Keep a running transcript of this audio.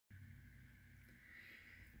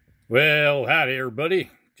Well, howdy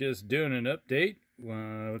everybody. Just doing an update.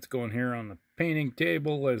 What's going here on the painting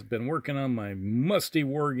table? I've been working on my Musty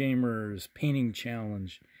Wargamers painting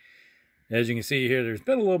challenge. As you can see here, there's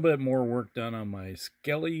been a little bit more work done on my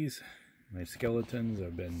skellies, my skeletons.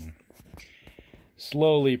 I've been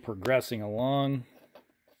slowly progressing along.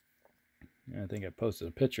 I think I posted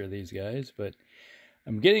a picture of these guys, but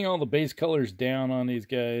I'm getting all the base colors down on these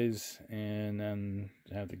guys, and then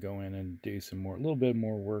I have to go in and do some more, a little bit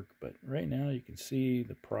more work. But right now you can see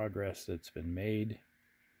the progress that's been made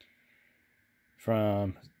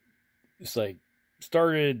from, it's like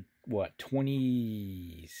started, what,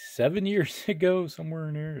 27 years ago, somewhere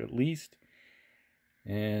in there at least.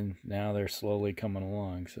 And now they're slowly coming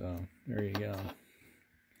along, so there you go.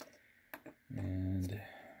 And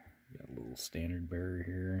got a little standard bearer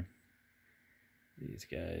here. These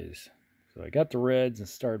guys. So I got the reds and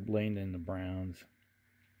started blending the browns.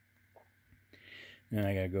 And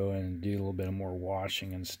I gotta go in and do a little bit more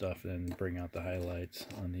washing and stuff, and bring out the highlights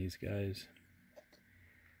on these guys.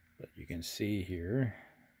 But you can see here,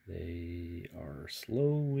 they are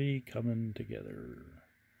slowly coming together.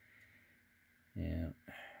 Yeah.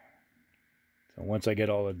 So once I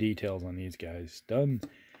get all the details on these guys done,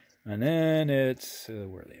 and then it's,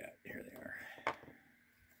 where are they at? Here they are.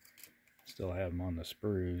 Still have them on the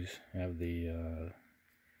sprues. Have the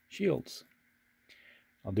shields.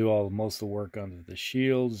 I'll do most of the work on the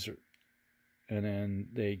shields, and then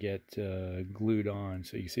they get glued on.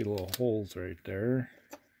 So you see the little holes right there.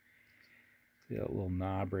 See that little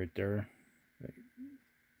knob right there? That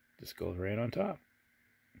just goes right on top.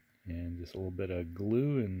 And just a little bit of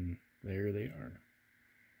glue, and there they are.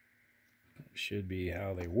 That should be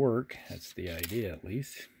how they work. That's the idea, at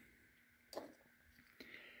least.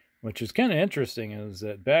 Which is kind of interesting, is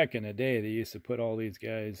that back in the day, they used to put all these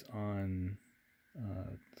guys on,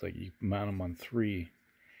 it's like you mount them on three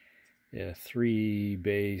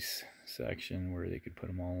base section where they could put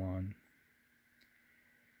them all on.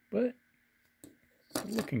 But,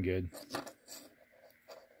 looking good.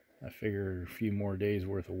 I figure a few more days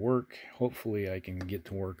worth of work. Hopefully I can get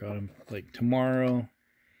to work on them. Like tomorrow,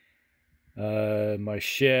 my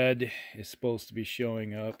shed is supposed to be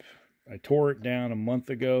showing up. I tore it down a month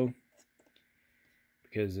ago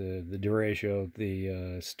because the derecho,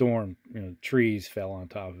 the storm, trees fell on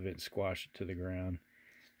top of it and squashed it to the ground,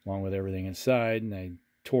 along with everything inside. And I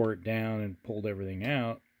tore it down and pulled everything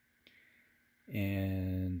out,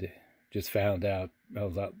 and just found out, I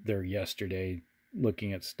was out there yesterday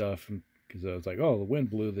looking at stuff, because I was like, oh, the wind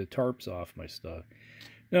blew the tarps off my stuff.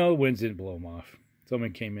 No, the winds didn't blow them off.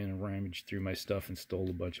 Someone came in and rummaged through my stuff and stole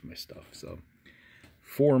a bunch of my stuff. So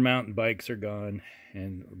 4 mountain bikes are gone,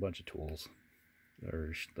 and a bunch of tools,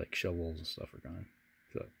 or like shovels and stuff, are gone.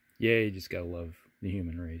 So yeah, you just gotta love the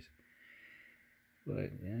human race.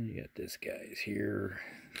 But yeah, you got this guys here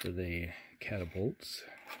for the catapults.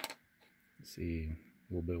 Let's see,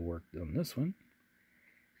 a little bit of work on this one.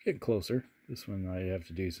 Getting closer. This one I have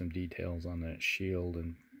to do some details on that shield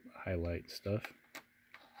and highlight stuff.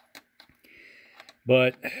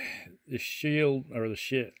 But the shield, or the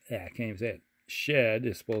shit, I can't even say it. Shed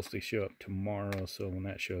is supposed to show up tomorrow, so when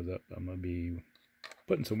that shows up, I'm going to be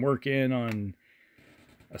putting some work in on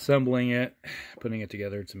assembling it, putting it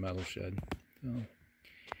together. It's a metal shed, so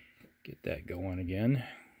get that going again.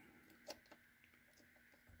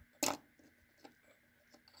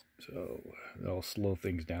 So that'll slow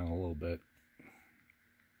things down a little bit.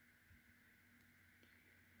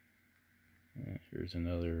 And here's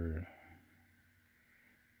another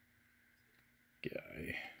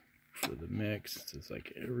guy for the mix. It's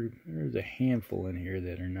like there's a handful in here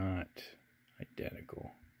that are not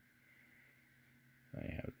identical.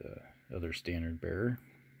 I have the other standard bearer.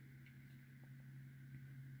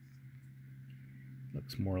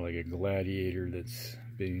 Looks more like a gladiator that's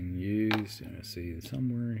being used. And I see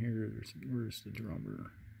somewhere in here, where's the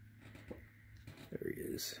drummer? There he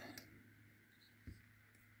is.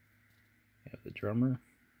 Have the drummer.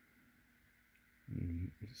 And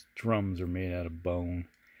his drums are made out of bone.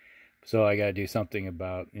 So I gotta do something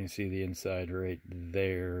about, you see the inside right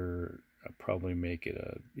there. I'll probably make it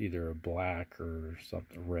either a black or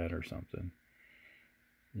something, red or something.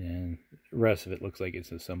 And the rest of it looks like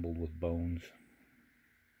it's assembled with bones.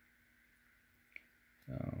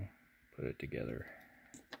 So put it together.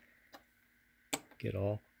 Get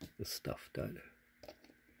all the stuff done.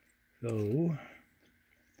 So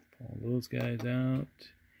pull those guys out.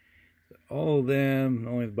 All of them,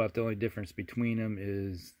 the only difference between them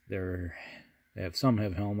is some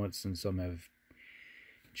have helmets and some have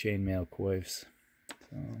chainmail coifs.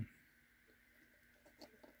 So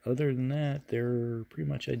other than that, they're pretty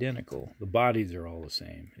much identical. The bodies are all the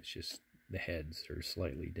same. It's just the heads are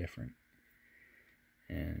slightly different.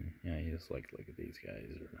 And yeah, you just look at these guys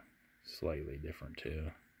are slightly different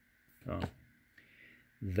too. So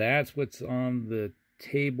that's what's on the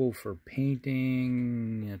table for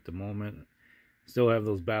painting at the moment. Still have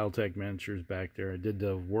those Battletech miniatures back there. I did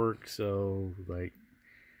the work, so like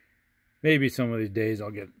maybe some of these days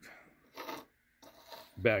I'll get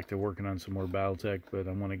back to working on some more Battletech, but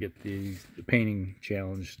I want to get the painting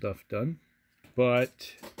challenge stuff done.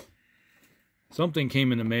 But something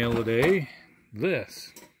came in the mail today.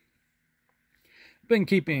 This. I've been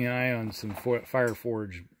keeping an eye on some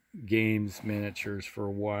Fireforge games miniatures for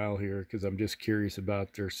a while here because I'm just curious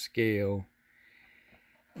about their scale.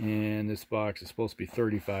 And this box is supposed to be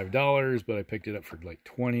 $35, but I picked it up for like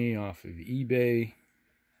 $20 off of eBay.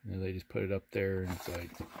 And they just put it up there, and it's like,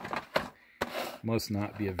 must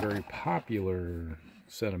not be a very popular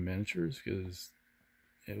set of miniatures because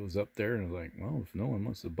it was up there, and I was like, well, if no one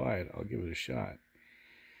wants to buy it, I'll give it a shot.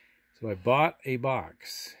 So I bought a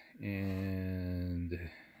box, and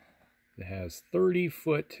it has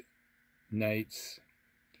 30-foot knights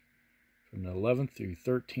from the 11th through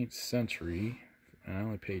 13th century, and I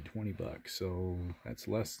only paid $20, so that's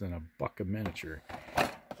less than $1 a miniature.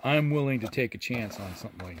 I'm willing to take a chance on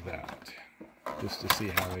something like that, just to see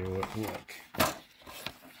how they look.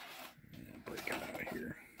 Break it out of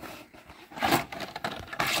here.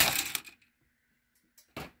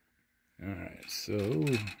 Alright, so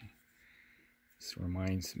this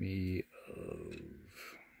reminds me of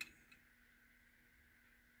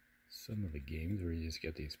some of the games where you just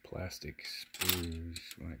get these plastic sprues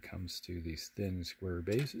when it comes to these thin square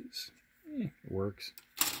bases. It works.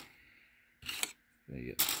 You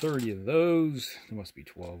get 30 of those. There must be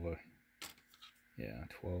 12. Yeah,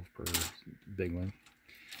 12 per big one.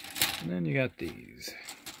 And then you got these.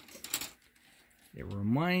 They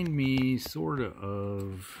remind me sort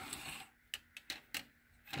of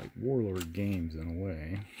like Warlord games in a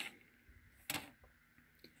way.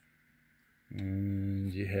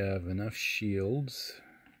 And you have enough shields.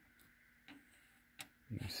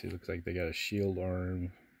 You can see it looks like they got a shield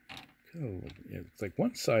arm. Oh, it's like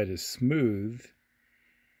one side is smooth.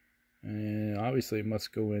 And obviously it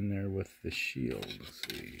must go in there with the shield. Let's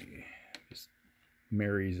see. Just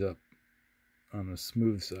marries up on the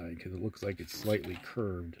smooth side because it looks like it's slightly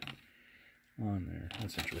curved on there.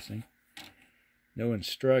 That's interesting. No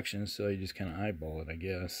instructions, so you just kind of eyeball it, I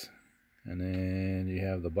guess. And then you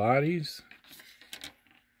have the bodies.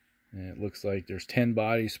 And it looks like there's 10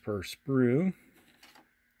 bodies per sprue.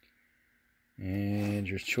 And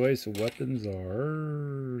your choice of weapons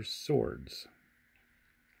are swords.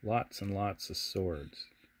 Lots and lots of swords.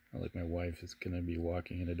 I like my wife is going to be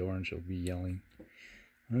walking in the door and she'll be yelling,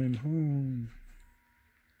 "I'm home."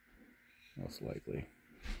 Most likely.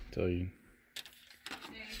 Tell you.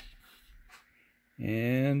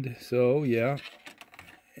 And so, yeah.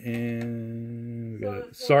 And we got an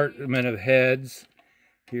assortment of heads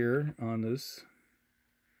here on this.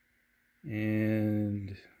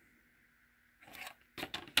 And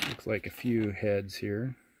looks like a few heads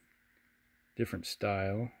here. Different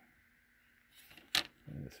style.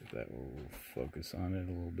 Let's see if that will focus on it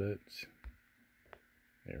a little bit.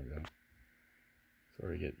 There we go.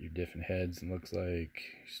 Sort of get your different heads, and looks like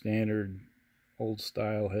standard old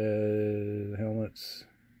style head helmets.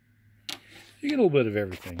 You get a little bit of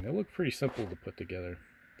everything. They look pretty simple to put together.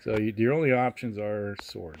 So your only options are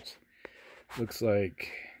swords. Looks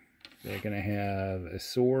like they're going to have a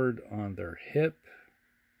sword on their hip.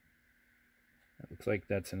 It looks like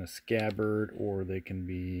that's in a scabbard, or they can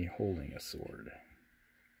be holding a sword.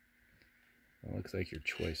 It looks like your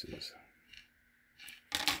choices.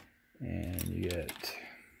 And you get,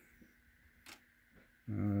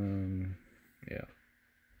 yeah.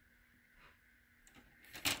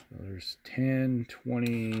 So there's 10,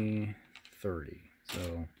 20, 30.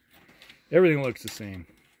 So everything looks the same.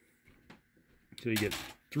 So you get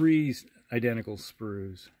 3 identical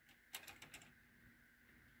sprues.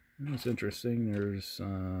 That's interesting. There's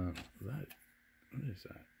what is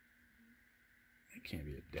that? That can't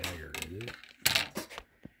be a dagger, is it?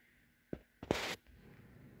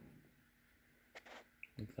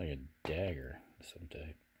 Looks like a dagger of some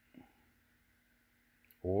type.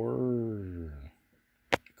 Or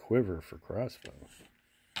a quiver for crossbows.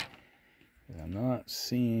 I'm not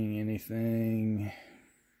seeing anything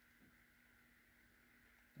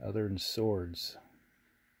other than swords.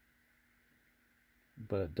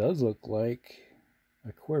 But it does look like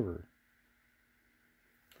a quiver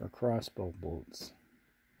for crossbow bolts.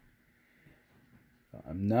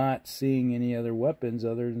 I'm not seeing any other weapons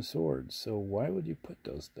other than swords, so why would you put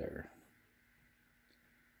those there?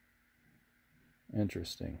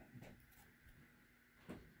 Interesting.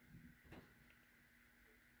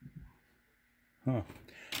 Huh.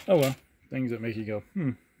 Oh well, things that make you go,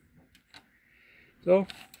 So,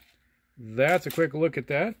 that's a quick look at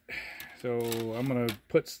that. So, I'm going to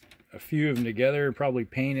put a few of them together and probably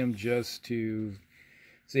paint them just to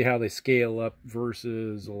see how they scale up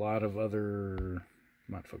versus a lot of other...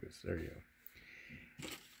 Come on, focus. There you go.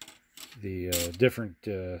 The different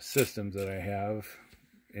systems that I have,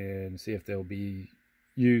 and see if they'll be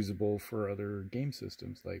usable for other game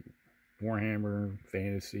systems like Warhammer,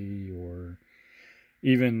 Fantasy, or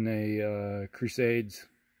even a Crusades.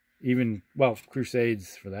 Even, well,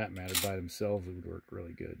 Crusades for that matter by themselves would work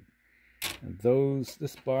really good. And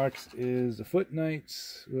this box is the Foot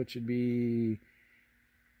Knights, which would be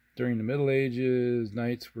during the Middle Ages.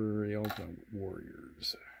 Knights were the ultimate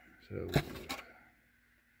warriors. So,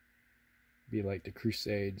 be like the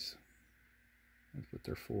Crusades. That's what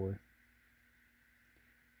they're for.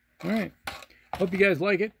 Alright. Hope you guys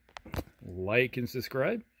like it. Like and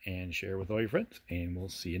subscribe and share with all your friends. And we'll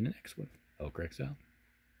see you in the next one. Elcrex out.